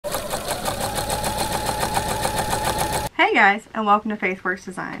Hey guys, and welcome to Faith Works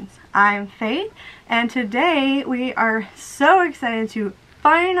Designs. I'm Faith, and today we are so excited to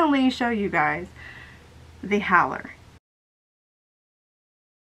finally show you guys the Howler.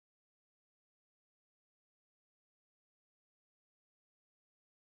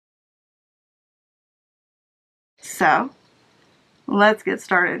 So, let's get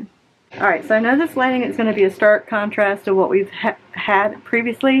started. Alright, so I know this lighting is going to be a stark contrast to what we've had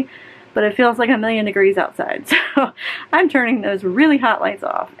previously, but it feels like a million degrees outside, so I'm turning those really hot lights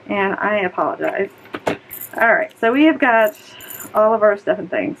off, and I apologize. Alright, so we have got all of our stuff and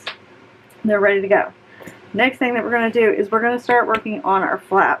things. They're ready to go. Next thing that we're going to do is we're going to start working on our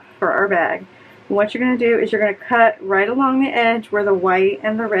flap for our bag. And what you're going to do is you're going to cut right along the edge where the white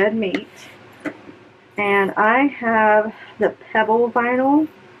and the red meet. And I have the pebble vinyl,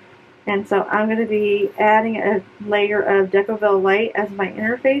 and so I'm going to be adding a layer of Decoville Light as my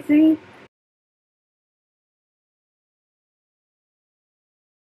interfacing.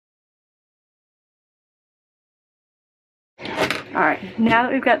 Alright, now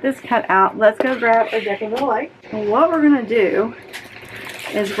that we've got this cut out, let's go grab a Decoville Light. And what we're going to do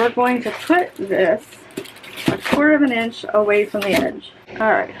is we're going to put this 1/4 of an inch away from the edge.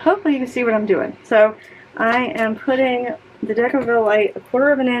 Alright, hopefully you can see what I'm doing. So I am putting the Decoville Light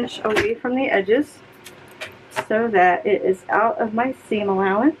 1/4 of an inch away from the edges so that it is out of my seam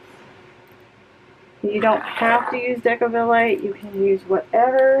allowance. You don't have to use Decoville Light. You can use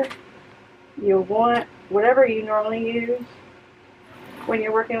whatever you want, whatever you normally use when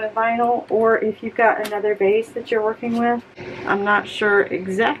you're working with vinyl, or if you've got another base that you're working with. I'm not sure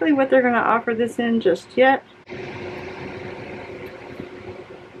exactly what they're going to offer this in just yet.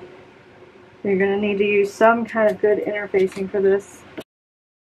 You're going to need to use some kind of good interfacing for this.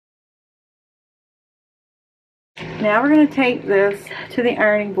 Now we're going to take this to the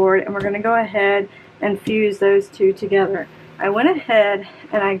ironing board and we're going to go ahead and fuse those two together. I went ahead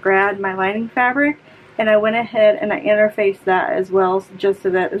and I grabbed my lining fabric and I went ahead and I interfaced that as well, just so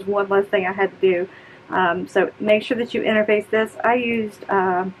that there's one less thing I had to do. So make sure that you interface this. I used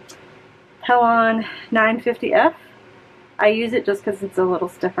Howler 950F. I use it just because it's a little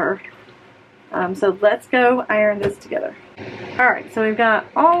stiffer. So let's go iron this together. Alright, so we've got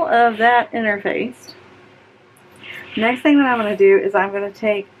all of that interfaced. Next thing that I'm going to do is I'm going to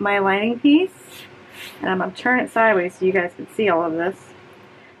take my lining piece and I'm going to turn it sideways so you guys can see all of this.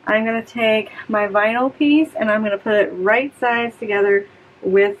 I'm going to take my vinyl piece and I'm going to put it right sides together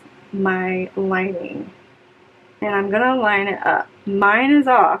with my lining. And I'm going to line it up. Mine is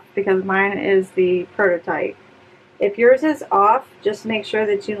off because mine is the prototype. If yours is off, just make sure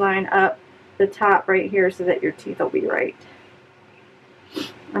that you line up the top right here so that your teeth will be right.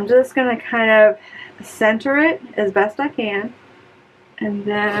 I'm just going to kind of center it as best I can, and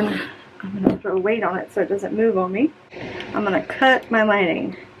then I'm going to throw weight on it so it doesn't move on me. I'm going to cut my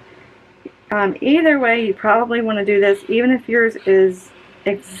lining. Either way, you probably want to do this, even if yours is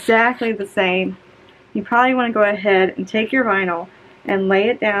exactly the same. You probably want to go ahead and take your vinyl and lay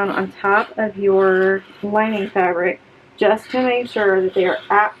it down on top of your lining fabric just to make sure that they are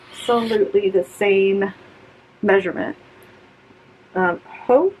absolutely the same measurement.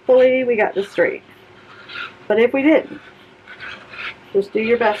 Hopefully we got this straight. But if we didn't, just do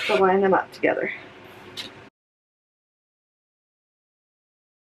your best to line them up together.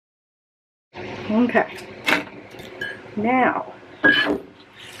 Okay. Now,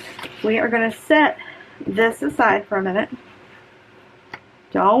 we are going to set this aside for a minute.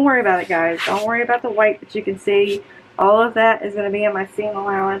 Don't worry about it, guys. Don't worry about the white that you can see. All of that is going to be in my seam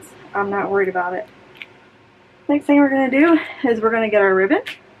allowance. I'm not worried about it. Next thing we're going to do is we're going to get our ribbon.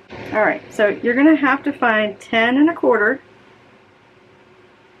 Alright, so you're going to have to find 10 1/4.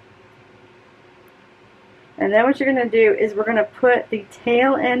 And then what you're going to do is we're going to put the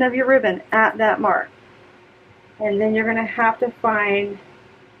tail end of your ribbon at that mark. And then you're going to have to find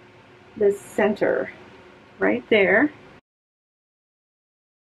the center right there.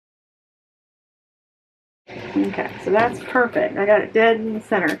 Okay, so that's perfect. I got it dead in the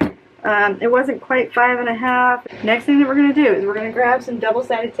center. It wasn't quite 5 1/2. Next thing that we're going to do is we're going to grab some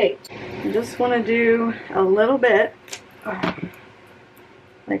double-sided tape. You just want to do a little bit,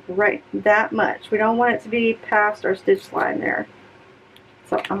 like right that much. We don't want it to be past our stitch line there.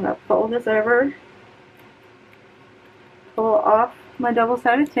 So I'm going to fold this over, pull off my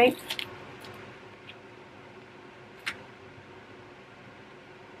double-sided tape.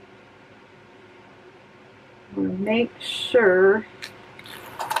 Make sure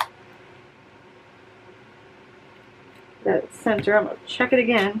that it's center. I'm going to check it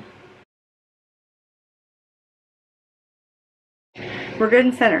again. We're good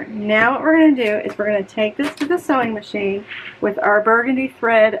and center. Now what we're going to do is we're going to take this to the sewing machine with our burgundy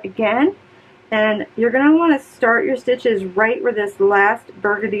thread again. And you're going to want to start your stitches right where this last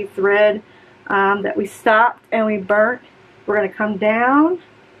burgundy thread that we stopped and we burnt. We're going to come down,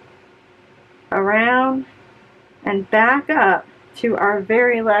 around, and back up to our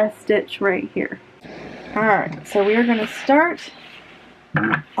very last stitch right here. Alright, so we are going to start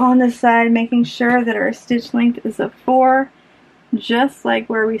on the side, making sure that our stitch length is a 4, just like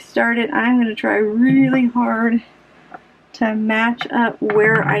where we started. I'm going to try really hard to match up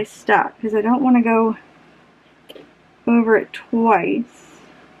where I stopped, because I don't want to go over it twice.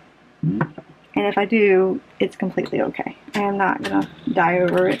 And if I do, it's completely okay. I am not going to die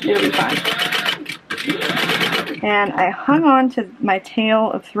over it. It'll be fine. And I hung on to my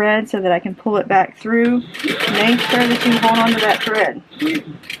tail of thread so that I can pull it back through. Make sure that you hold on to that thread.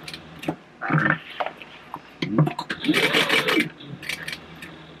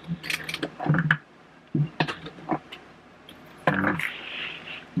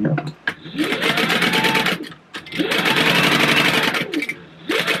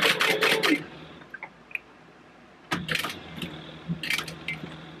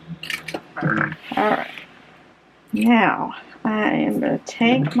 Alright, now I am going to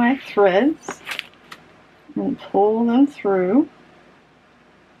take my threads and pull them through,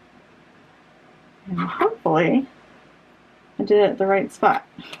 and hopefully I did it at the right spot.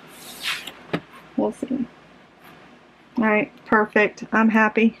 We'll see. Alright, perfect. I'm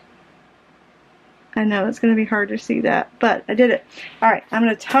happy. I know it's going to be hard to see that, but I did it. Alright, I'm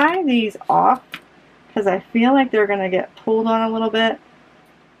going to tie these off because I feel like they're going to get pulled on a little bit.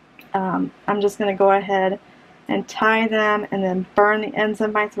 I'm just going to go ahead and tie them and then burn the ends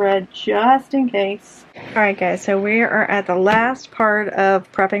of my thread just in case. Alright guys, so we are at the last part of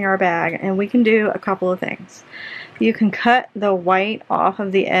prepping our bag, and we can do a couple of things. You can cut the white off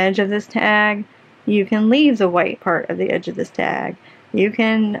of the edge of this tag. You can leave the white part of the edge of this tag. You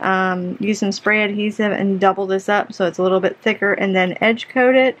can use some spray adhesive and double this up so it's a little bit thicker and then edge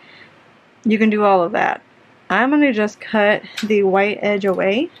coat it. You can do all of that. I'm going to just cut the white edge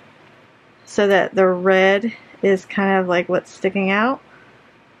away so that the red is kind of like what's sticking out,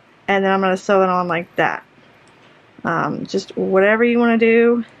 and then I'm going to sew it on like that. Just whatever you want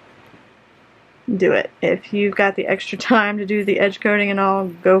to do it. If you've got the extra time to do the edge coating and all,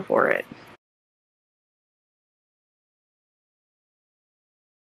 go for it.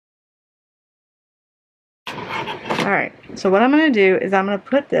 Alright, so what I'm going to do is I'm going to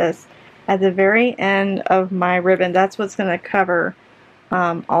put this at the very end of my ribbon. That's what's going to cover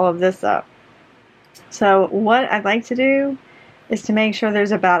all of this up. So what I'd like to do is to make sure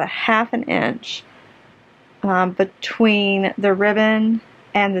there's about a ½ inch between the ribbon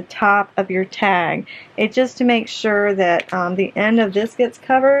and the top of your tag. It's just to make sure that the end of this gets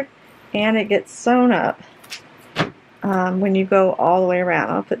covered and it gets sewn up when you go all the way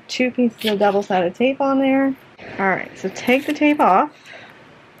around. I'll put 2 pieces of double-sided tape on there. Alright, so take the tape off,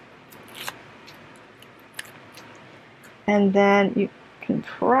 and then you can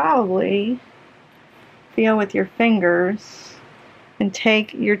probably feel with your fingers and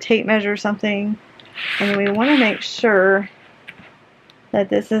take your tape measure or something, and we want to make sure that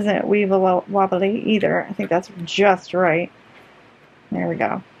this isn't weevil wobbly either. I think that's just right. There we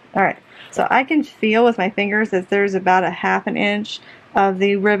go. Alright, so I can feel with my fingers that there's about a ½ inch of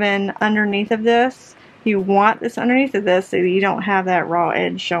the ribbon underneath of this. You want this underneath of this so you don't have that raw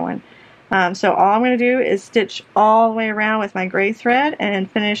edge showing. So all I'm going to do is stitch all the way around with my gray thread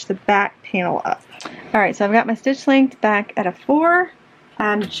and finish the back panel up. Alright, so I've got my stitch length back at a 4.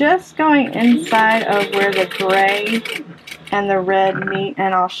 I'm just going inside of where the gray and the red meet,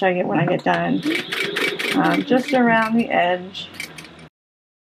 and I'll show you when I get done. Just around the edge.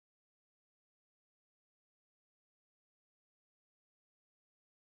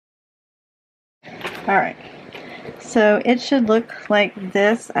 Alright, so it should look like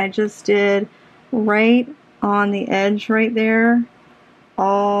this. I just did right on the edge right there,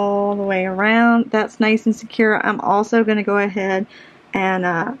 all the way around. That's nice and secure. I'm also going to go ahead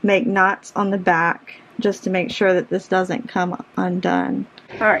and make knots on the back just to make sure that this doesn't come undone.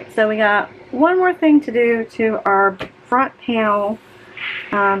 Alright, so we got one more thing to do to our front panel,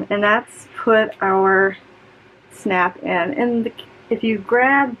 and that's put our snap in. And if you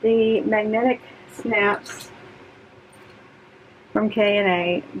grab the magnetic snaps from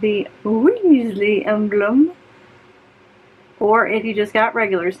K&A, the Weasley emblem, or if you just got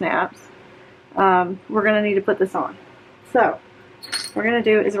regular snaps, we're going to need to put this on. So what we're going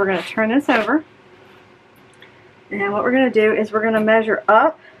to do is we're going to turn this over, and what we're going to do is we're going to measure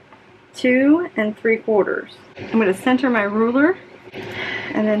up 2 3/4. I'm going to center my ruler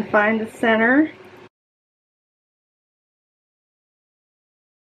And then find the center.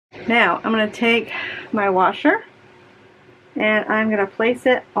 Now I'm going to take my washer and I'm going to place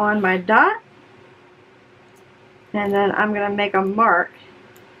it on my dot, and then I'm going to make a mark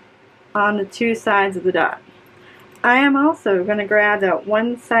on the two sides of the dot. I am also going to grab that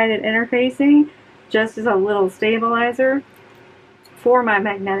one-sided interfacing just as a little stabilizer for my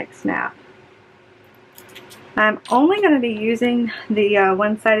magnetic snap. I'm only going to be using the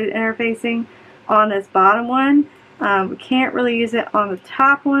one-sided interfacing on this bottom one. We can't really use it on the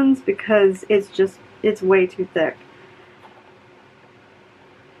top ones because it's way too thick.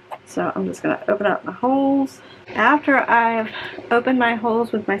 So I'm just going to open up my holes. After I've opened my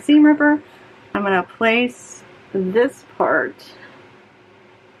holes with my seam ripper, I'm going to place this part,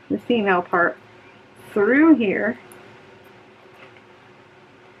 the female part, through here.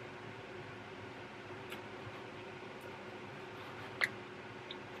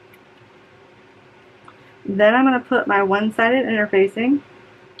 Then I'm going to put my one-sided interfacing,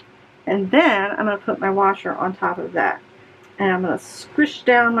 and then I'm going to put my washer on top of that. And I'm going to squish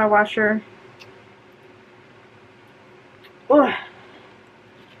down my washer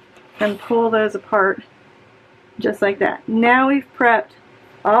and pull those apart just like that. Now we've prepped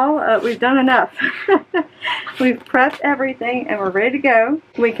we've done enough. We've prepped everything and we're ready to go.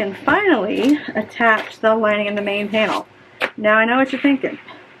 We can finally attach the lining in the main panel. Now I know what you're thinking.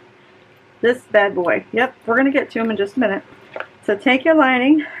 This bad boy. Yep, we're going to get to him in just a minute. So take your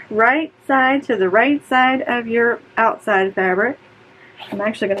lining, right side to the right side of your outside fabric. I'm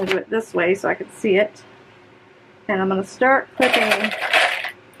actually going to do it this way so I can see it. And I'm going to start clipping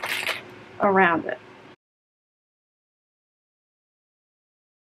around it.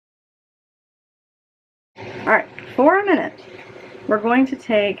 Alright, for a minute, we're going to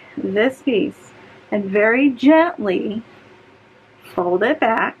take this piece and very gently fold it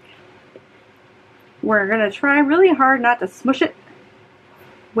back. We're going to try really hard not to smush it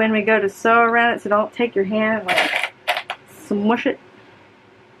when we go to sew around it, so don't take your hand and like smush it.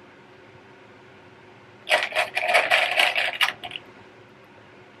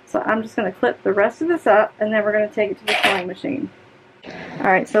 So I'm just going to clip the rest of this up and then we're going to take it to the sewing machine.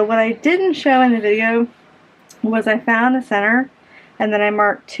 Alright, so what I didn't show in the video was I found the center and then I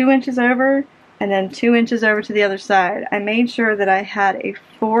marked 2 inches over and then 2 inches over to the other side. I made sure that I had a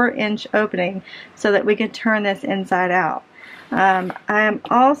 4-inch opening so that we could turn this inside out. I am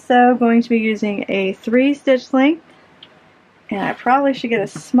also going to be using a 3-stitch length, and I probably should get a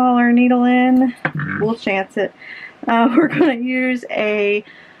smaller needle in. We'll chance it. We're going to use a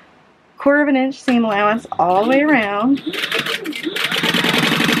 1/4 of an inch seam allowance all the way around.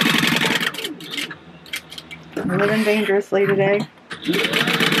 I'm living dangerously today.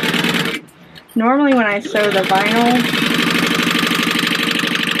 Normally when I sew the vinyl,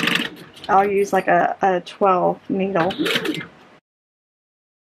 I'll use like a 12 needle.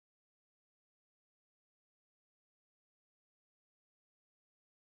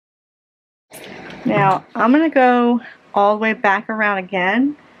 Now I'm going to go all the way back around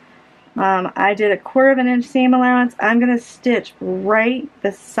again. I did a 1/4 of an inch seam allowance. I'm going to stitch right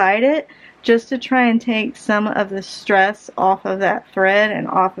beside it just to try and take some of the stress off of that thread and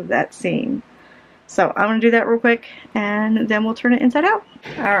off of that seam. So I'm going to do that real quick and then we'll turn it inside out.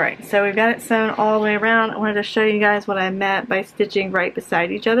 Alright, so we've got it sewn all the way around. I wanted to show you guys what I meant by stitching right beside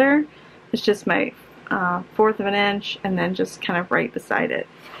each other. It's just my 1/4 of an inch and then just kind of right beside it.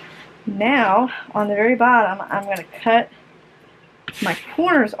 Now, on the very bottom, I'm going to cut my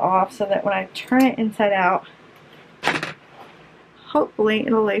corners off so that when I turn it inside out, hopefully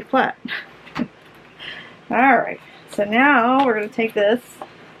it'll lay flat. Alright, so now we're going to take this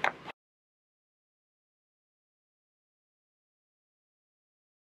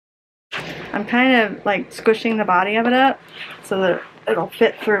I'm kind of like squishing the body of it up so that it'll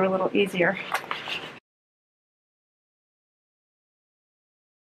fit through a little easier.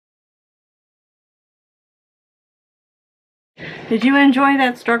 Did you enjoy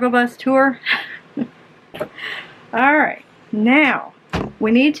that struggle bus tour? Alright, now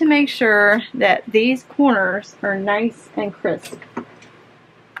we need to make sure that these corners are nice and crisp.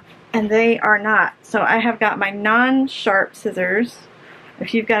 And they are not. So I have got my non-sharp scissors.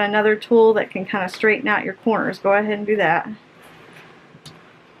 If you've got another tool that can kind of straighten out your corners, go ahead and do that.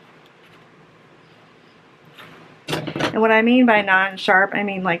 And what I mean by non-sharp, I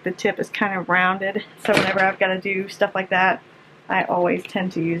mean like the tip is kind of rounded. So whenever I've got to do stuff like that, I always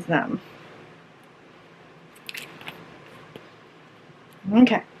tend to use them.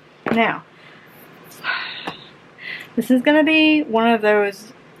 Okay, now, this is going to be one of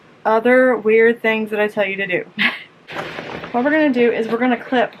those other weird things that I tell you to do. what we're going to do is we're going to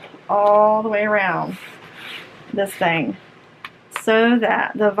clip all the way around this thing so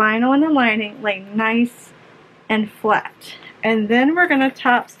that the vinyl and the lining lay nice and flat. And then we're going to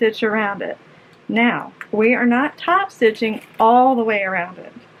top stitch around it. Now, we are not top stitching all the way around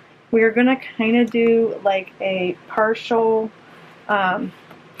it. We are going to kind of do like a partial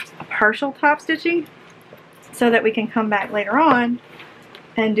top stitching so that we can come back later on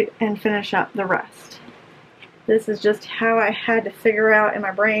and finish up the rest. This is just how I had to figure out in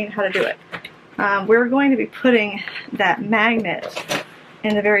my brain how to do it. We're going to be putting that magnet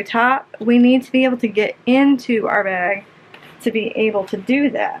in the very top. We need to be able to get into our bag to be able to do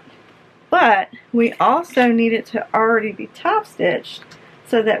that. But we also need it to already be top stitched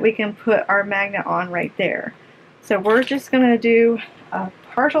so that we can put our magnet on right there. So we're just going to do a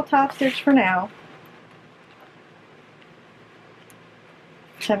partial top stitch for now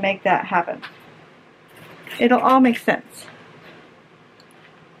to make that happen. It'll all make sense.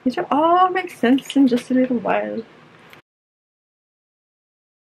 It'll all make sense in just a little while.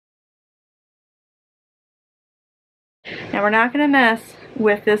 Now we're not going to mess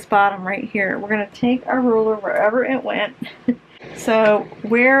with this bottom right here. We're going to take our ruler wherever it went. So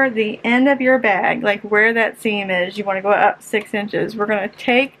where the end of your bag, like where that seam is, you want to go up 6 inches. We're going to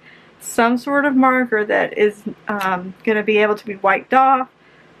take some sort of marker that is going to be able to be wiped off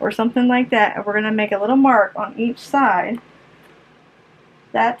or something like that, and we're going to make a little mark on each side.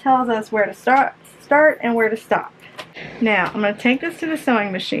 That tells us where to start and where to stop. Now I'm going to take this to the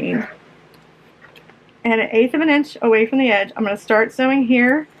sewing machine, and 1/8 of an inch away from the edge, I'm going to start sewing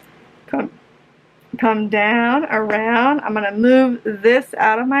here, come down, around. I'm going to move this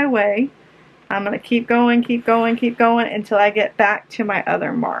out of my way. I'm going to keep going, keep going, keep going until I get back to my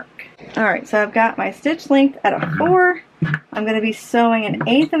other mark. Alright, so I've got my stitch length at a 4. I'm going to be sewing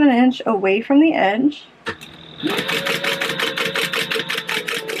 1/8 of an inch away from the edge.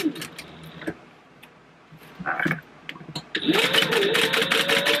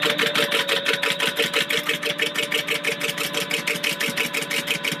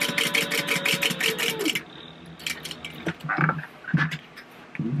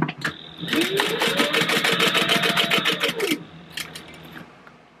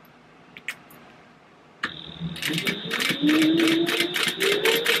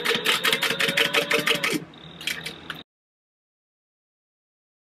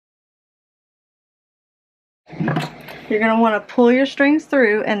 You're going to want to pull your strings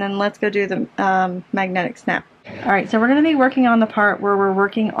through, and then let's go do the magnetic snap. Alright, so we're going to be working on the part where we're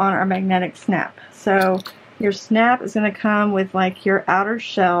working on our magnetic snap. So your snap is going to come with like your outer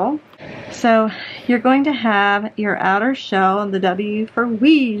shell. So you're going to have your outer shell, the W for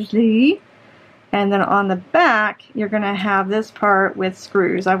Weasley, and then on the back you're going to have this part with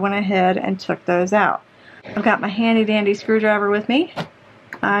screws. I went ahead and took those out. I've got my handy dandy screwdriver with me.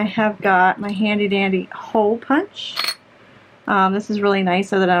 I have got my handy dandy hole punch. This is really nice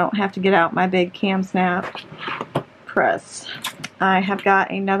so that I don't have to get out my big cam snap press. I have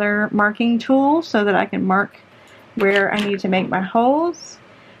got another marking tool so that I can mark where I need to make my holes.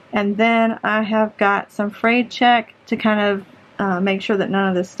 And then I have got some frayed check to kind of make sure that none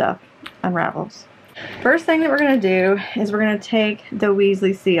of this stuff unravels. First thing that we're going to do is we're going to take the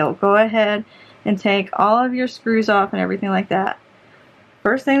Weasley seal. Go ahead and take all of your screws off and everything like that.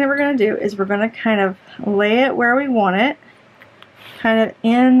 First thing that we're going to do is we're going to kind of lay it where we want it, kind of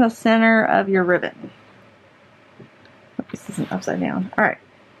in the center of your ribbon. This isn't upside down. Alright,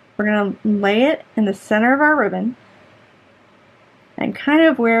 we're going to lay it in the center of our ribbon and kind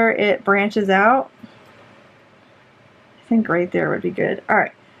of where it branches out. I think right there would be good.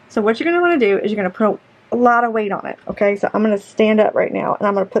 Alright, so what you're going to want to do is you're going to put a lot of weight on it. Okay, so I'm going to stand up right now and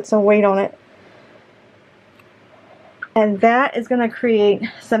I'm going to put some weight on it. And that is going to create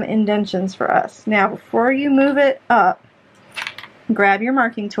some indentions for us. Now, before you move it up, grab your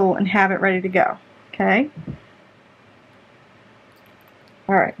marking tool and have it ready to go. Okay?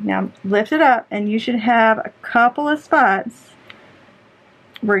 Alright, now lift it up and you should have a couple of spots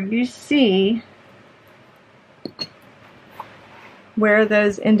where you see where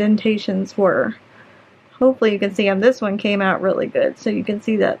those indentations were. Hopefully you can see them. This one came out really good, so you can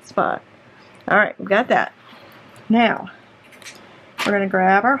see that spot. Alright, we've got that. Now, we're going to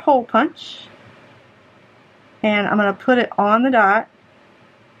grab our hole punch, and I'm going to put it on the dot.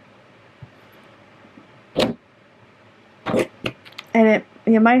 And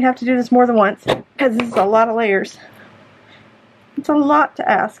you might have to do this more than once, because this is a lot of layers. It's a lot to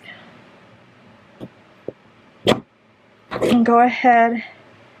ask. And go ahead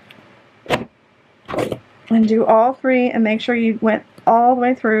and do all 3 and make sure you went all the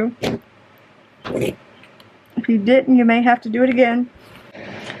way through. If you didn't, you may have to do it again.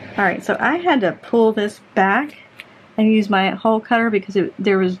 Alright, so I had to pull this back and use my hole cutter because it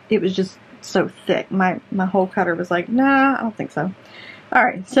was just so thick. My hole cutter was like, nah, I don't think so.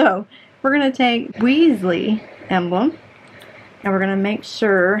 Alright, so we're going to take Weasley emblem and we're going to make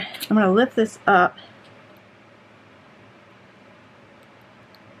sure, I'm going to lift this up.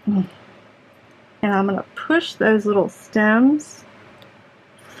 And I'm going to push those little stems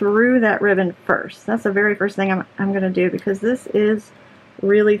through that ribbon first. That's the very first thing I'm going to do because this is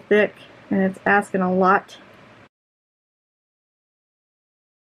really thick and it's asking a lot.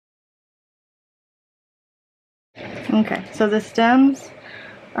 Okay, so the stems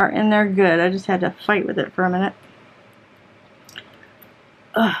are in there good. I just had to fight with it for a minute.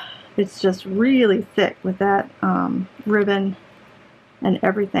 It's just really thick with that ribbon and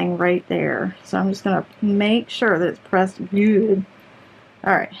everything right there. So I'm just going to make sure that it's pressed good.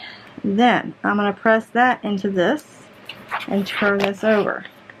 Alright, then I'm going to press that into this and turn this over.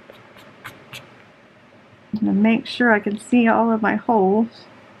 I'm going to make sure I can see all of my holes.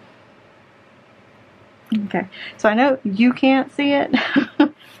 Okay, so I know you can't see it,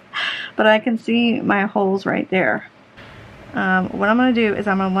 but I can see my holes right there. What I'm going to do is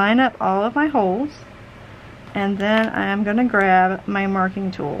I'm going to line up all of my holes, and then I'm going to grab my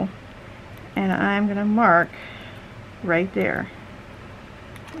marking tool, and I'm going to mark right there.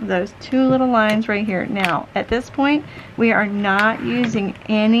 Those two little lines right here. Now, at this point, we are not using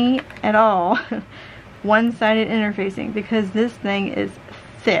any at all one-sided interfacing because this thing is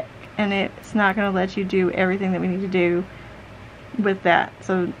thick. And it's not going to let you do everything that we need to do with that.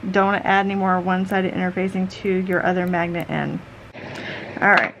 So don't add any more one-sided interfacing to your other magnet end.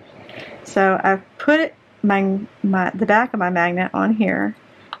 Alright, so I've put the back of my magnet on here.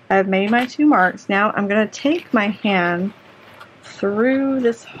 I've made my two marks. Now I'm going to take my hand through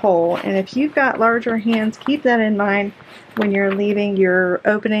this hole, and if you've got larger hands, keep that in mind when you're leaving your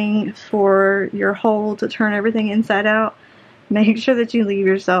opening for your hole to turn everything inside out. Make sure that you leave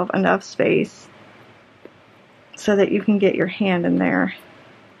yourself enough space so that you can get your hand in there.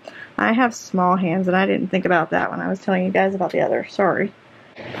 I have small hands and I didn't think about that when I was telling you guys about the other. Sorry.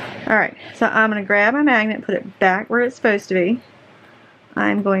 Alright, so I'm going to grab my magnet, put it back where it's supposed to be.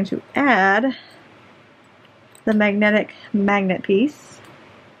 I'm going to add the magnetic magnet piece.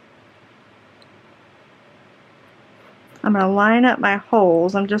 I'm going to line up my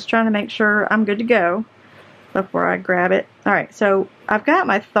holes. I'm just trying to make sure I'm good to go before I grab it. Alright, so I've got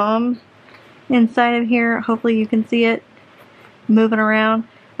my thumb inside of here. Hopefully you can see it moving around.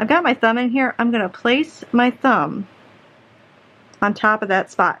 I've got my thumb in here. I'm going to place my thumb on top of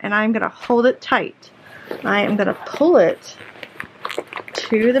that spot and I'm going to hold it tight. I am going to pull it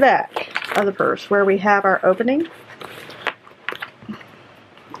to the back of the purse where we have our opening.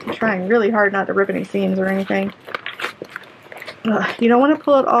 I'm trying really hard not to rip any seams or anything. You don't want to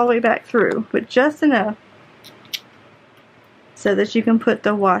pull it all the way back through, but just enough so that you can put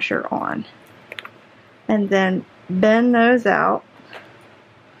the washer on. And then bend those out.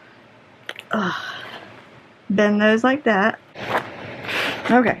 Bend those like that.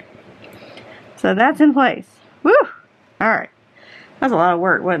 Okay. So that's in place. Woo! Alright. That's a lot of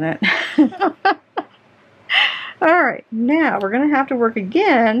work, wasn't it? Alright, now we're going to have to work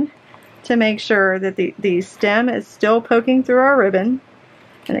again to make sure that the stem is still poking through our ribbon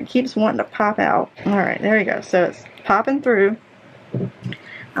and it keeps wanting to pop out. Alright, there you go. So it's popping through.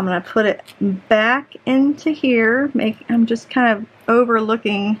 I'm going to put it back into here. I'm just kind of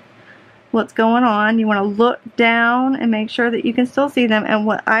overlooking what's going on. You want to look down and make sure that you can still see them. And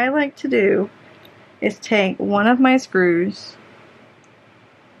what I like to do is take one of my screws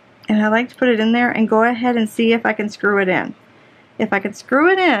and I like to put it in there and go ahead and see if I can screw it in. If I can screw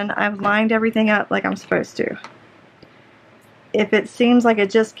it in, I've lined everything up like I'm supposed to. If it seems like it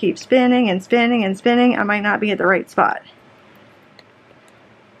just keeps spinning and spinning and spinning, I might not be at the right spot.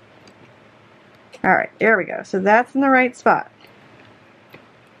 Alright, there we go. So that's in the right spot.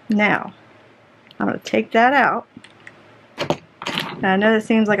 Now, I'm going to take that out. Now, I know this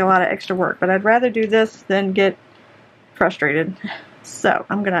seems like a lot of extra work, but I'd rather do this than get frustrated. So,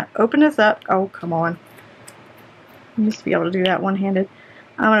 I'm going to open this up. Oh, come on. I used to be able to do that one-handed.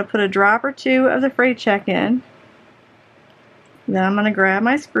 I'm going to put a drop or two of the freight check in. Then I'm going to grab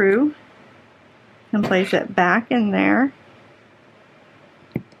my screw and place it back in there.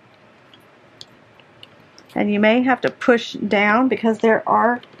 And you may have to push down because there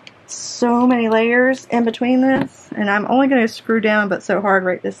are so many layers in between this. And I'm only going to screw down but so hard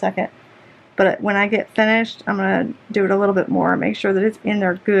right this second. But when I get finished, I'm going to do it a little bit more. Make sure that it's in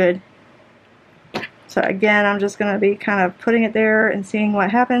there good. So again, I'm just going to be kind of putting it there and seeing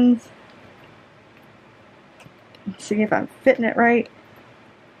what happens. Let's see if I'm fitting it right.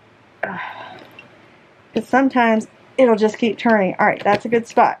 Because sometimes it'll just keep turning. Alright, that's a good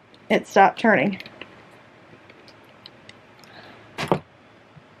spot. It stopped turning.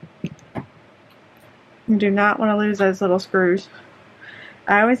 You do not want to lose those little screws.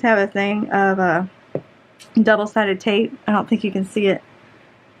 I always have a thing of double-sided tape. I don't think you can see it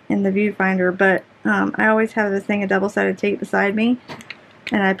in the viewfinder, but I always have this thing of double-sided tape beside me,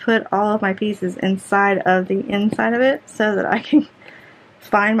 and I put all of my pieces inside of the inside of it so that I can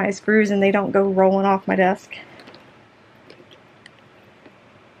find my screws and they don't go rolling off my desk.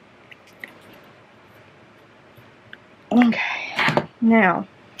 Okay, now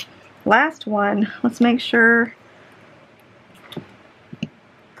last one. Let's make sure.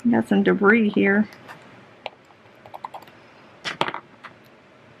 Got some debris here.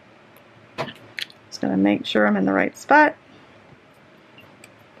 Just gonna make sure I'm in the right spot.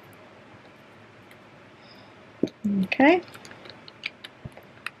 Okay.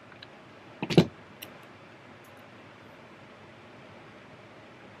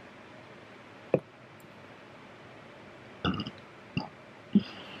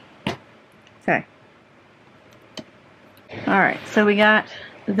 Okay. Alright, so we got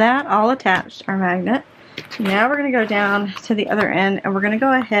that all attached, our magnet. Now we're going to go down to the other end and we're going to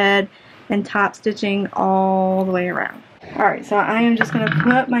go ahead and top stitching all the way around. Alright, so I am just going to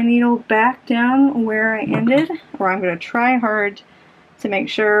put my needle back down where I ended, or I'm going to try hard to make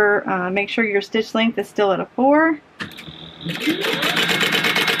sure your stitch length is still at a 4.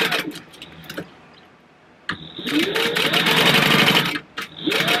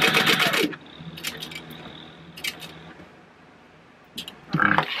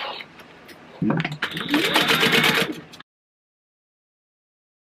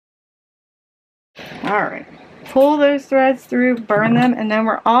 Alright, pull those threads through, burn them, and then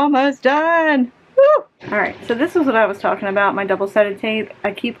we're almost done! Woo! Alright, so this is what I was talking about, my double-sided tape.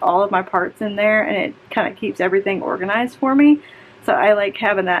 I keep all of my parts in there, and it kind of keeps everything organized for me. So I like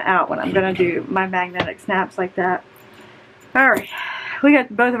having that out when I'm going to do my magnetic snaps like that. Alright, we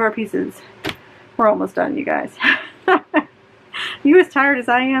got both of our pieces. We're almost done, you guys. You as tired as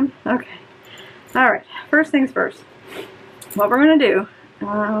I am? Okay. Alright, first things first. What we're going to do,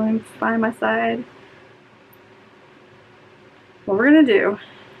 let me find my side. What we're going to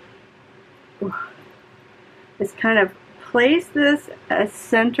do is kind of place this as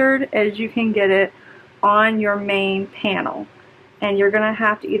centered as you can get it on your main panel. And you're going to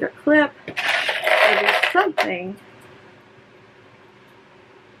have to either clip or do something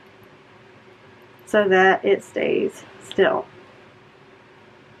so that it stays still.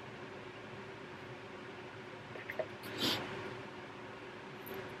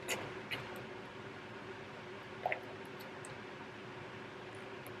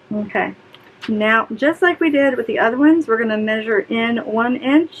 Okay, now just like we did with the other ones, we're going to measure in 1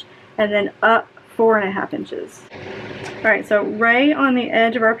 inch and then up 4.5 inches. Alright, so right on the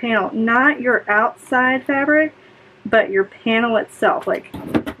edge of our panel, not your outside fabric, but your panel itself, like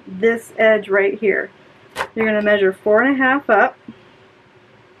this edge right here. You're going to measure 4.5 up,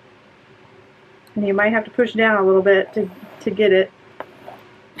 and you might have to push down a little bit to get it.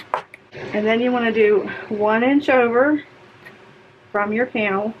 And then you want to do 1 inch over from your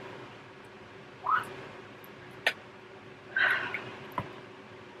panel.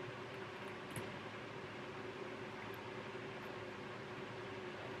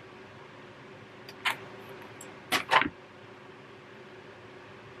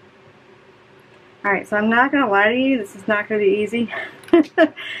 Alright, so I'm not going to lie to you, this is not going to be easy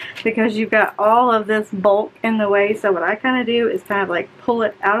because you've got all of this bulk in the way. So what I kind of do is kind of like pull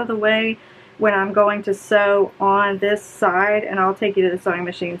it out of the way when I'm going to sew on this side, and I'll take you to the sewing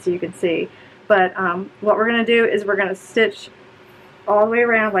machine so you can see. But what we're going to do is we're going to stitch all the way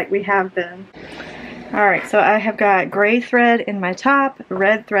around like we have been. Alright, so I have got gray thread in my top,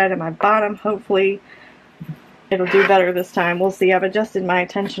 red thread in my bottom. Hopefully it'll do better this time. We'll see. I've adjusted my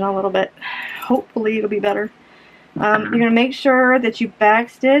tension a little bit. Hopefully it'll be better. You're going to make sure that you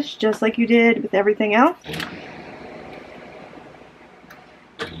backstitch just like you did with everything else.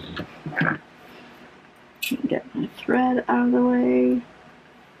 Get my thread out of the way.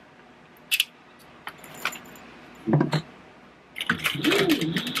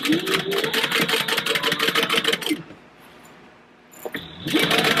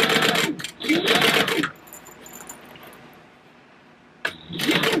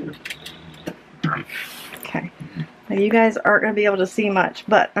 Okay, now you guys aren't going to be able to see much,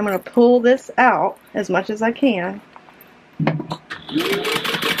 but I'm going to pull this out as much as I can.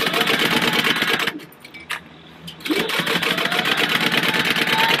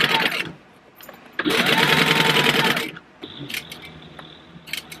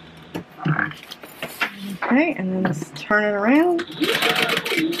 Okay, and then just turn it around.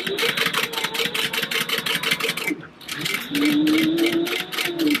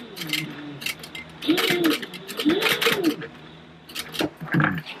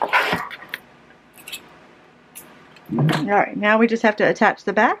 Alright, now we just have to attach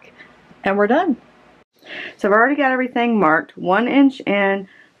the back and we're done. So I've already got everything marked, 1 inch in,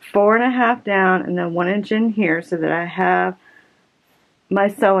 4.5 down, and then 1 inch in here so that I have my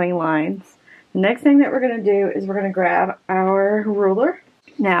sewing lines. The next thing that we're going to do is we're going to grab our ruler.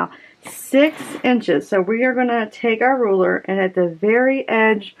 Now, 6 inches. So we are going to take our ruler and at the very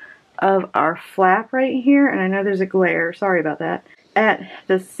edge of our flap right here, and I know there's a glare, sorry about that, at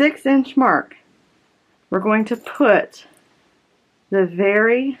the 6-inch mark, we're going to put the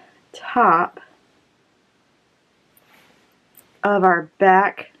very top of our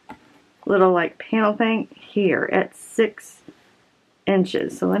back little like panel thing here at 6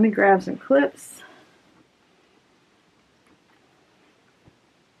 inches. So let me grab some clips.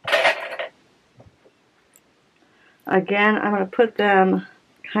 Again, I'm going to put them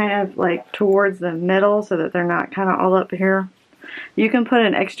kind of like towards the middle so that they're not kind of all up here. You can put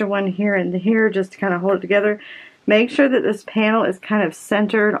an extra one here and here just to kind of hold it together. Make sure that this panel is kind of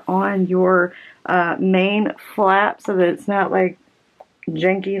centered on your main flap so that it's not like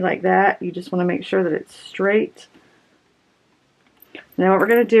janky like that. You just want to make sure that it's straight. Now what we're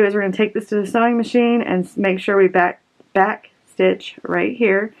going to do is we're going to take this to the sewing machine and make sure we back stitch right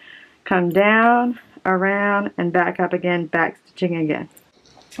here, come down, around, and back up again, back stitching again.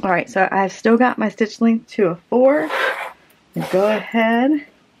 Alright, so I've still got my stitch length to a 4. And go ahead,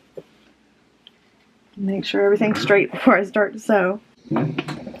 make sure everything's straight before I start to sew.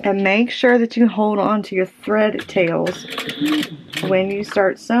 And make sure that you hold on to your thread tails when you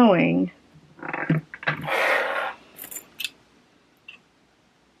start sewing.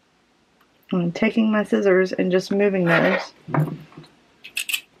 I'm taking my scissors and just moving those.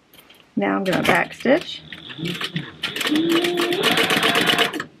 Now I'm going to back stitch.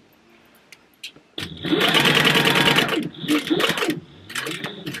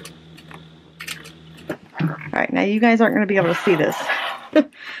 Alright, now you guys aren't going to be able to see this,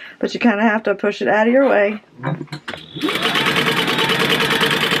 but you kind of have to push it out of your way.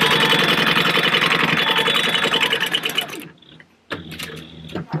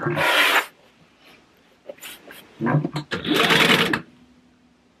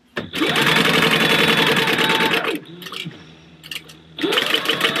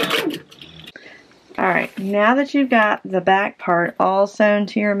 Alright, now that you've got the back part all sewn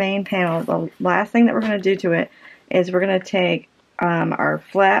to your main panel, the last thing that we're going to do to it is we're going to take our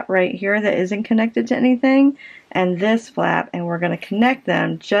flap right here that isn't connected to anything and this flap, and we're going to connect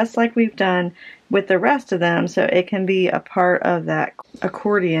them just like we've done with the rest of them so it can be a part of that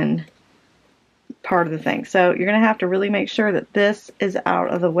accordion part of the thing. So you're going to have to really make sure that this is out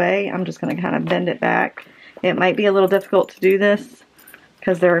of the way. I'm just going to kind of bend it back. It might be a little difficult to do this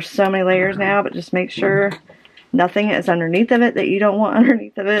because there are so many layers now, but just make sure nothing is underneath of it that you don't want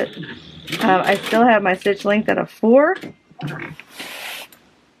underneath of it. I still have my stitch length at a 4.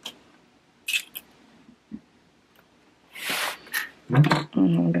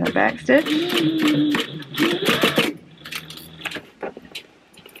 I'm going to back stitch.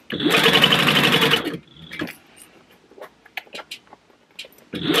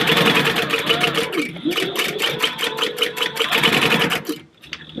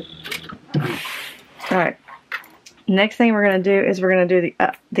 Alright, next thing we're going to do is we're going to do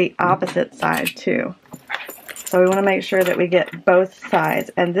the opposite side too. So we want to make sure that we get both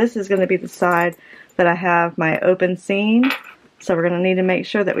sides, and this is going to be the side that I have my open seam, so we're going to need to make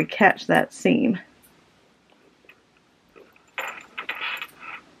sure that we catch that seam.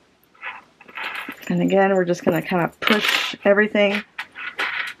 And again, we're just going to kind of push everything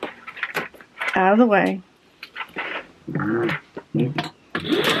out of the way.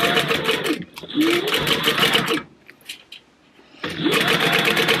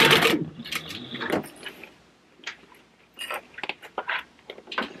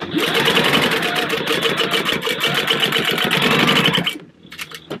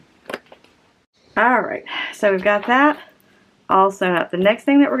 Alright, so we've got that all sewn up. The next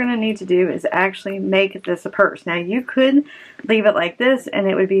thing that we're going to need to do is actually make this a purse. Now you could leave it like this and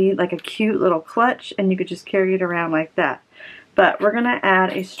it would be like a cute little clutch and you could just carry it around like that. But we're going to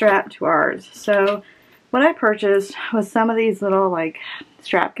add a strap to ours. So what I purchased was some of these little like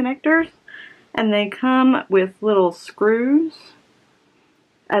strap connectors, and they come with little screws.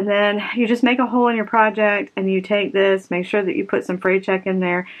 And then you just make a hole in your project and you take this, make sure that you put some fray check in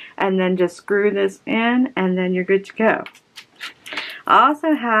there, and then just screw this in and then you're good to go. I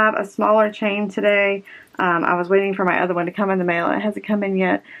also have a smaller chain today. I was waiting for my other one to come in the mail. It hasn't come in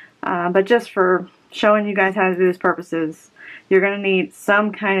yet, but just for showing you guys how to do this purposes, you're going to need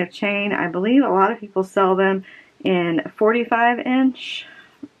some kind of chain. I believe a lot of people sell them in 45-inch,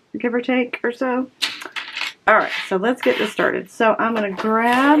 give or take or so. Alright, so let's get this started. So I'm going to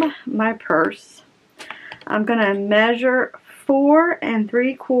grab my purse. I'm going to measure 4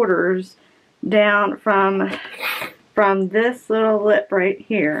 3/4 down from this little lip right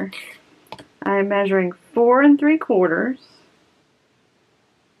here. I'm measuring 4 3/4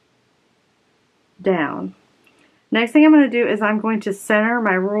 down. Next thing I'm going to do is I'm going to center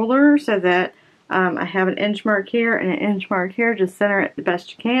my ruler so that I have an inch mark here and an inch mark here. Just center it the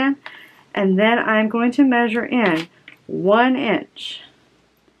best you can. And then I'm going to measure in 1 inch.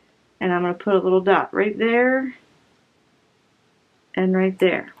 And I'm going to put a little dot right there and right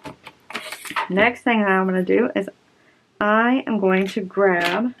there. Next thing I'm going to do is I am going to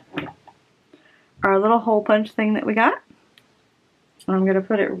grab our little hole punch thing that we got. And I'm going to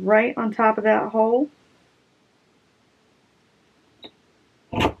put it right on top of that hole.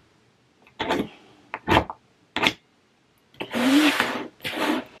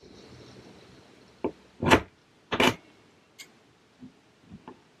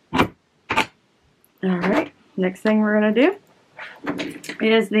 Alright, next thing we're going to do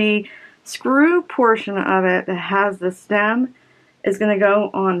is the screw portion of it that has the stem is going to go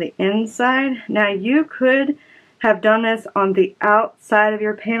on the inside. Now you could have done this on the outside of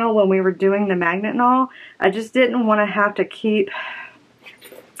your panel when we were doing the magnet and all. I just didn't want to have to keep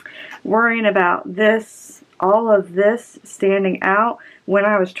worrying about this, all of this standing out when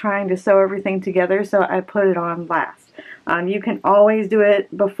I was trying to sew everything together, so I put it on last. You can always do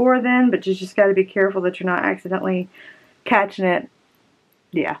it before then, but you just got to be careful that you're not accidentally catching it.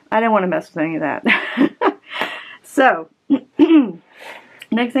 Yeah, I didn't want to mess with any of that. So,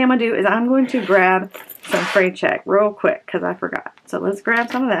 next thing I'm going to do is I'm going to grab some fray check real quick because I forgot. So let's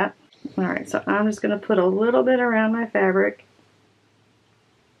grab some of that. Alright, so I'm just going to put a little bit around my fabric.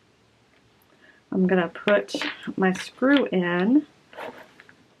 I'm going to put my screw in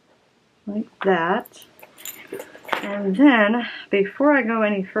like that. And then, before I go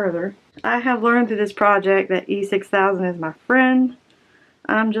any further, I have learned through this project that E6000 is my friend.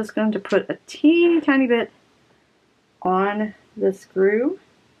 I'm just going to put a teeny tiny bit on the screw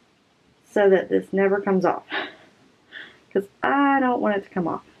so that this never comes off, because I don't want it to come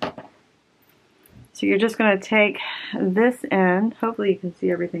off. So you're just going to take this end, hopefully you can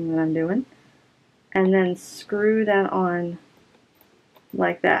see everything that I'm doing, and then screw that on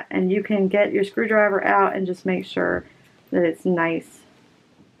like that. And you can get your screwdriver out and just make sure that it's nice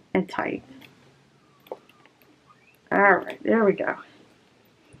and tight. Alright, there we go.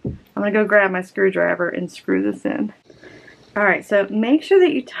 I'm going to go grab my screwdriver and screw this in. Alright, so make sure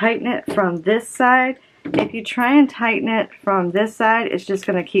that you tighten it from this side. If you try and tighten it from this side, it's just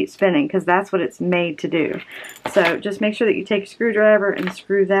going to keep spinning because that's what it's made to do. So just make sure that you take a screwdriver and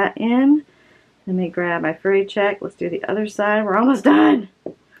screw that in. Let me grab my fray check. Let's do the other side. We're almost done.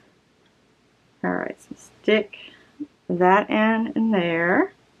 Alright, so stick that in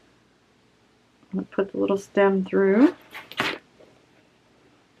there. I'm going to put the little stem through.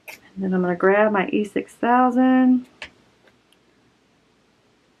 And then I'm going to grab my E6000.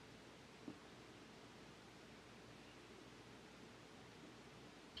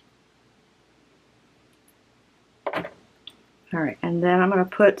 Alright, and then I'm going to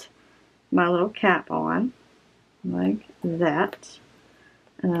put my little cap on like that,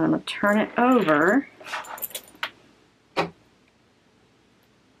 and then I'm going to turn it over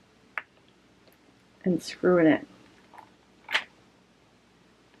and screw it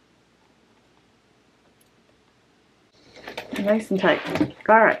in. Nice and tight.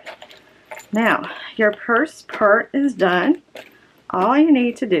 Alright, now your purse part is done. All you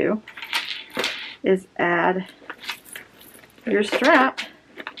need to do is add your strap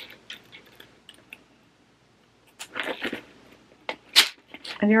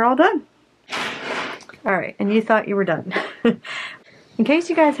and you're all done. Alright, and you thought you were done. In case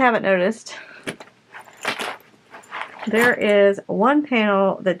you guys haven't noticed, there is one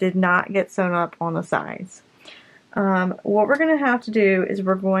panel that did not get sewn up on the sides. What we're going to have to do is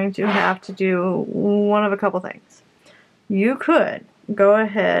we're going to have to do one of a couple things. You could go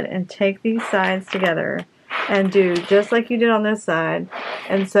ahead and take these sides together and do just like you did on this side,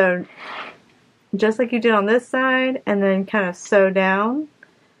 and so just like you did on this side, and then kind of sew down,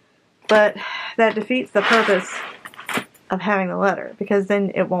 but that defeats the purpose of having the letter because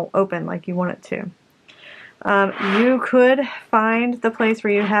then it won't open like you want it to. You could find the place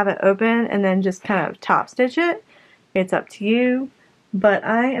where you have it open and then just kind of top stitch it. It's up to you. but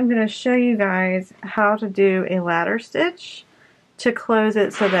I am going to show you guys how to do a ladder stitch to close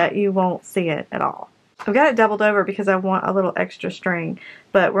it so that you won't see it at all. I've got it doubled over because I want a little extra string,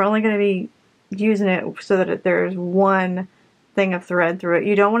 but we're only going to be using it so that there's one thing of thread through it.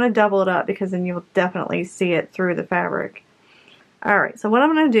 You don't want to double it up because then you'll definitely see it through the fabric. Alright, so what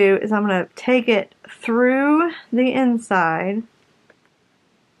I'm going to do is I'm going to take it through the inside.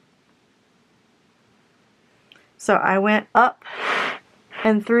 So I went up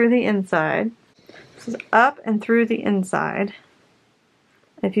and through the inside. This is up and through the inside.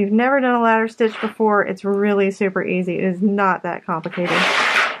 If you've never done a ladder stitch before, it's really super easy. It is not that complicated.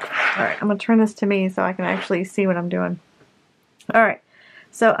 Alright, I'm going to turn this to me so I can actually see what I'm doing. Alright,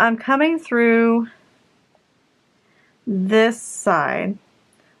 so I'm coming through this side.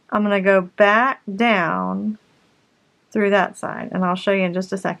 I'm going to go back down through that side, and I'll show you in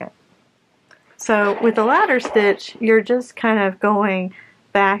just a second. So with the ladder stitch, you're just kind of going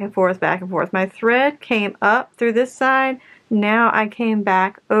back and forth, back and forth. My thread came up through this side. Now I came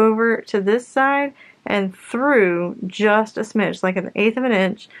back over to this side and through just a smidge, like 1/8 of an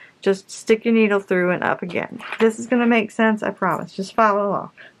inch. Just stick your needle through and up again. This is going to make sense, I promise. Just follow along.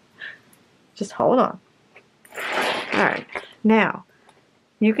 Just hold on. Alright, now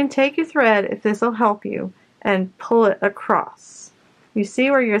you can take your thread, if this will help you, and pull it across. You see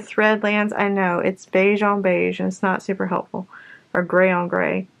where your thread lands? I know, it's beige on beige and it's not super helpful. Or gray on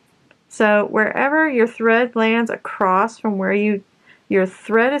gray. So wherever your thread lands across from where your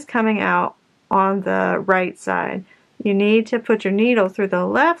thread is coming out on the right side, you need to put your needle through the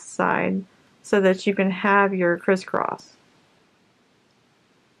left side so that you can have your crisscross.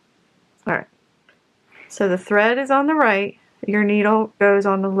 Alright, so the thread is on the right, your needle goes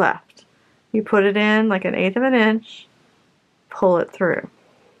on the left. You put it in like 1/8 of an inch, pull it through.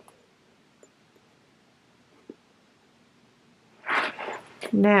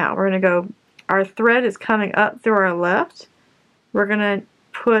 Now we're going to go, our thread is coming up through our left. We're going to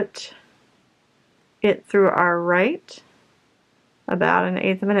put it through our right about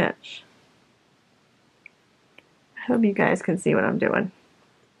 1/8 of an inch. I hope you guys can see what I'm doing.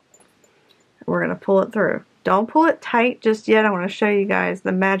 We're going to pull it through. Don't pull it tight just yet. I want to show you guys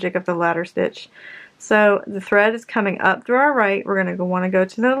the magic of the ladder stitch. So the thread is coming up through our right. We're going to want to go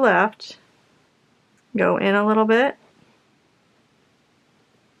to the left. Go in a little bit.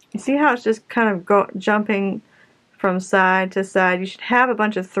 You see how it's just kind of jumping from side to side? You should have a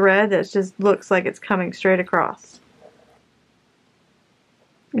bunch of thread that just looks like it's coming straight across.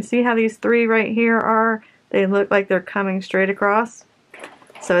 You see how these three right here are? They look like they're coming straight across.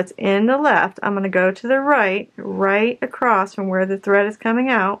 So it's in the left. I'm going to go to the right, right across from where the thread is coming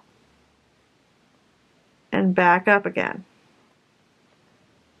out, and back up again.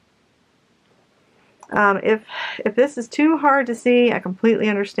 If this is too hard to see, I completely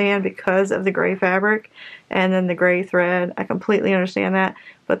understand because of the gray fabric and then the gray thread. I completely understand that.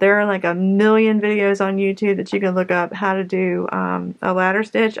 But there are like 1,000,000 videos on YouTube that you can look up how to do a ladder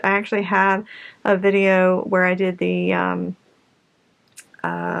stitch. I actually have a video where I did the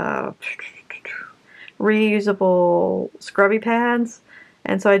reusable scrubby pads,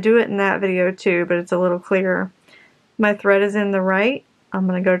 and so I do it in that video too, but it's a little clearer. My thread is in the right. I'm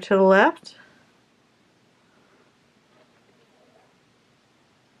going to go to the left.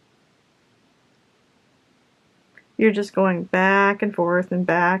 You're just going back and forth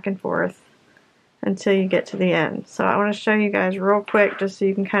until you get to the end. So I want to show you guys real quick just so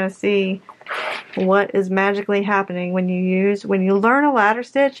you can kind of see what is magically happening when you learn a ladder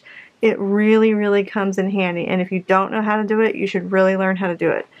stitch. It really comes in handy, and if you don't know how to do it, you should really learn how to do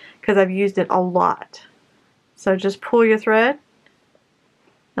it because I've used it a lot. So just pull your thread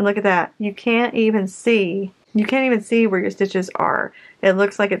and look at that. You can't even see where your stitches are. It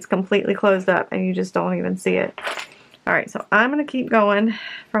looks like it's completely closed up and you just don't even see it. Alright, so I'm going to keep going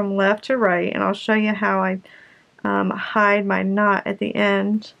from left to right, and I'll show you how I hide my knot at the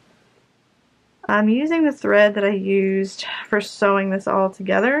end. I'm using the thread that I used for sewing this all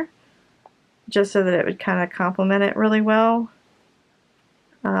together, just so that it would kind of complement it really well.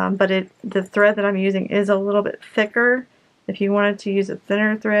 But the thread that I'm using is a little bit thicker. If you wanted to use a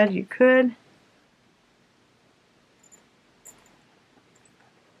thinner thread, you could.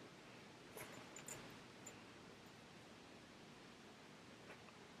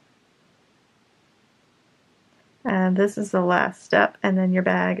 And this is the last step, and then your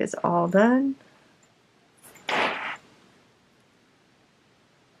bag is all done.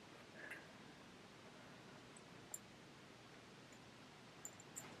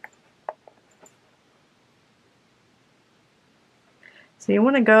 So you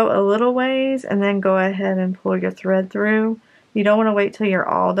want to go a little ways and then go ahead and pull your thread through You don't want to wait till you're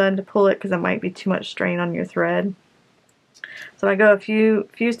all done to pull it because it might be too much strain on your thread. So I go a few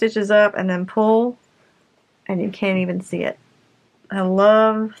stitches up and then pull, and you can't even see it. I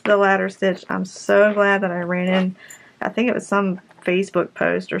love the ladder stitch. I'm so glad that I ran in, I think it was some Facebook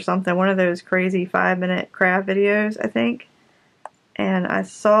post or something, one of those crazy 5-minute craft videos, I think. And I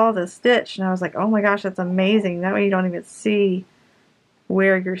saw the stitch and I was like, oh my gosh, that's amazing. That way you don't even see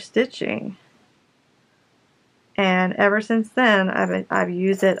where you're stitching. And ever since then, I've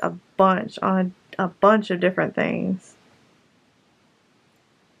used it a bunch on a bunch of different things.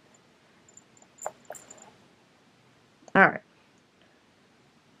 Alright.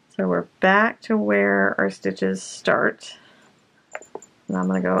 So we're back to where our stitches start. And I'm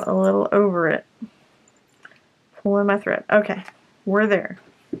going to go a little over it. Pulling my thread. Okay, we're there.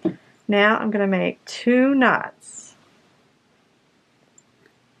 Now I'm going to make 2 knots.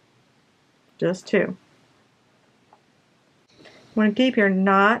 Just 2. You want to keep your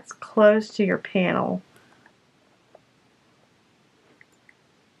knots close to your panel.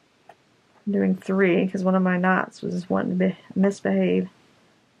 I'm doing 3 because one of my knots was wanting to misbehave.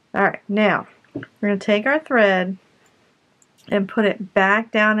 Alright, now we're going to take our thread and put it back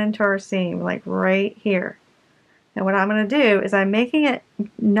down into our seam, like right here. And what I'm going to do is I'm making it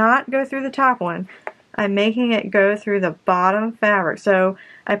not go through the top one. I'm making it go through the bottom fabric. So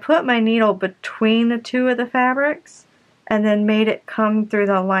I put my needle between the 2 of the fabrics and then made it come through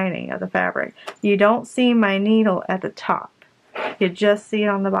the lining of the fabric. You don't see my needle at the top. You just see it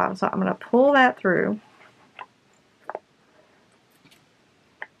on the bottom. So I'm going to pull that through.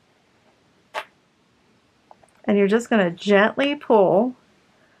 And you're just going to gently pull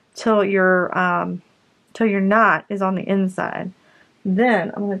till your knot is on the inside.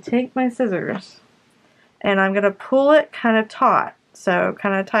 Then I'm going to take my scissors and I'm going to pull it kind of taut, so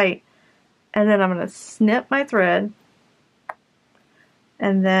kind of tight, and then I'm going to snip my thread,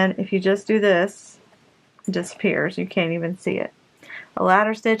 and then if you just do this, it disappears. You can't even see it. A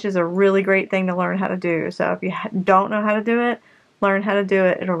ladder stitch is a really great thing to learn how to do, so if you don't know how to do it, learn how to do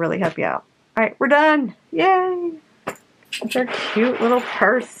it. It'll really help you out. Alright, we're done! Yay! It's our cute little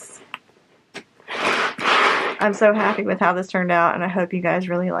purse. I'm so happy with how this turned out, and I hope you guys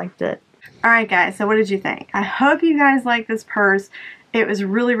really liked it. Alright guys, so what did you think? I hope you guys liked this purse. It was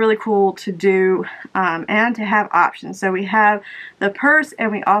really, really cool to do and to have options. So we have the purse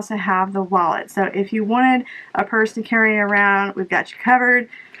and we also have the wallet. So if you wanted a purse to carry around, we've got you covered.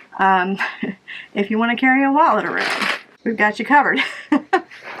 If you want to carry a wallet around, we've got you covered.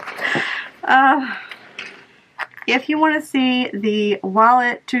 If you want to see the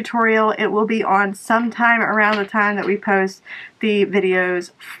wallet tutorial, it will be on sometime around the time that we post the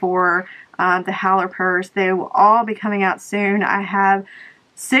videos for the Howler purse. They will all be coming out soon. I have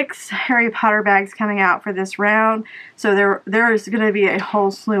 6 Harry Potter bags coming out for this round, so there is going to be a whole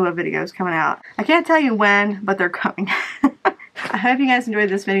slew of videos coming out. I can't tell you when, but they're coming. I hope you guys enjoyed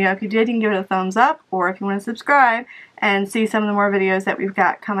this video. If you did, you can give it a thumbs up, or if you want to subscribe and see some of the more videos that we've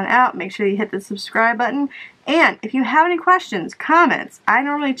got coming out, make sure you hit the subscribe button. And if you have any questions, comments, I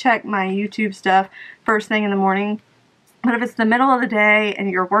normally check my YouTube stuff first thing in the morning. But if it's the middle of the day and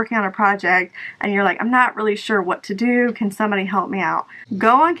you're working on a project and you're like, I'm not really sure what to do, can somebody help me out?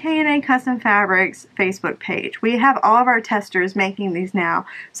 Go on K&A Custom Fabrics Facebook page. We have all of our testers making these now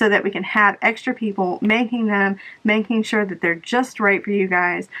so that we can have extra people making them, making sure that they're just right for you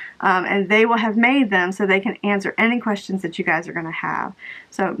guys. And they will have made them so they can answer any questions that you guys are going to have.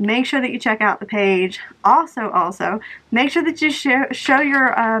 So make sure that you check out the page. Also, make sure that you show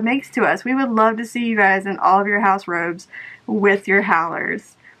your makes to us. We would love to see you guys in all of your house robes with your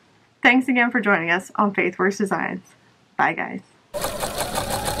Howlers. Thanks again for joining us on Faith Works Designs. Bye guys.